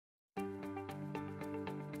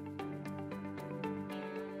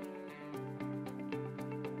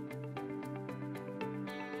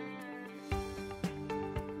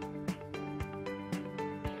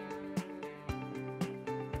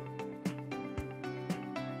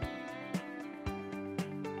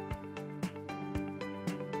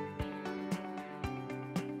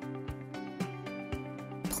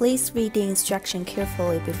Please read the instruction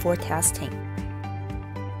carefully before testing.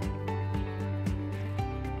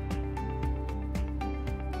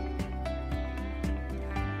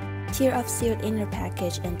 Tear off sealed inner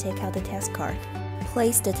package and take out the test card.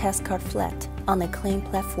 Place the test card flat on a clean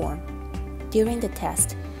platform. During the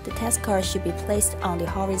test card should be placed on the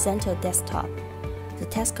horizontal desktop. The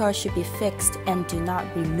test card should be fixed and do not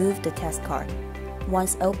remove the test card.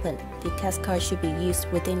 Once opened, the test card should be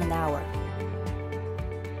used within an hour.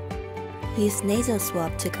 Use nasal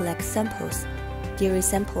swab to collect samples. During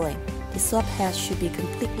sampling, the swab head should be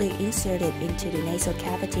completely inserted into the nasal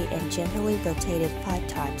cavity and gently rotated 5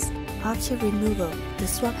 times. After removal, the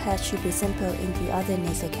swab head should be sampled in the other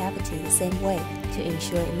nasal cavity the same way to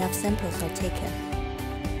ensure enough samples are taken.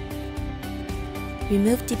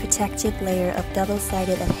 Remove the protective layer of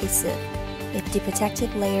double-sided adhesive. If the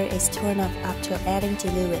protective layer is torn off after adding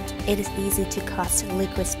diluent, it is easy to cause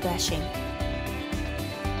liquid splashing.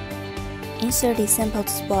 Insert the sampled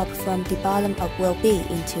swab from the bottom of well B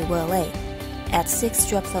into well A. Add 6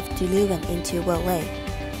 drops of diluent into well A.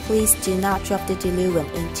 Please do not drop the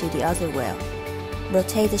diluent into the other well.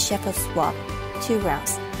 Rotate the shaft swab 2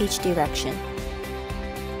 rounds each direction.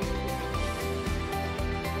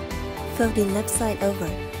 Fold the left side over.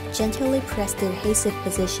 Gently press the adhesive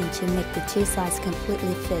position to make the 2 sides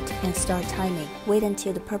completely fit and start timing. Wait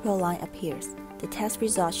until the purple line appears. The test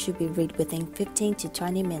results should be read within 15 to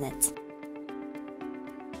 20 minutes.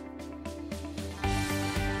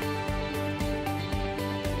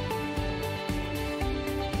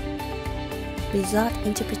 Result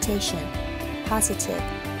interpretation. Positive.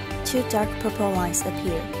 2 dark purple lines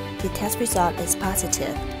appear. The test result is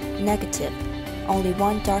positive. Negative. Only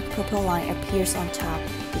 1 dark purple line appears on top.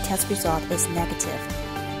 The test result is negative.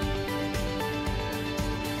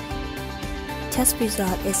 Test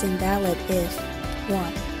result is invalid if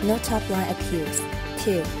 1. No top line appears.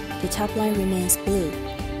 2. The top line remains blue.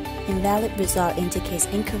 Invalid result indicates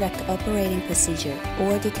incorrect operating procedure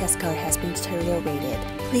or the test card has been deteriorated.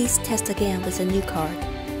 Please test again with a new card.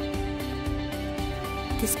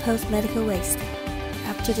 Dispose medical waste.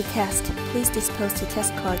 After the test, please dispose the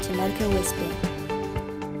test card to medical waste bin.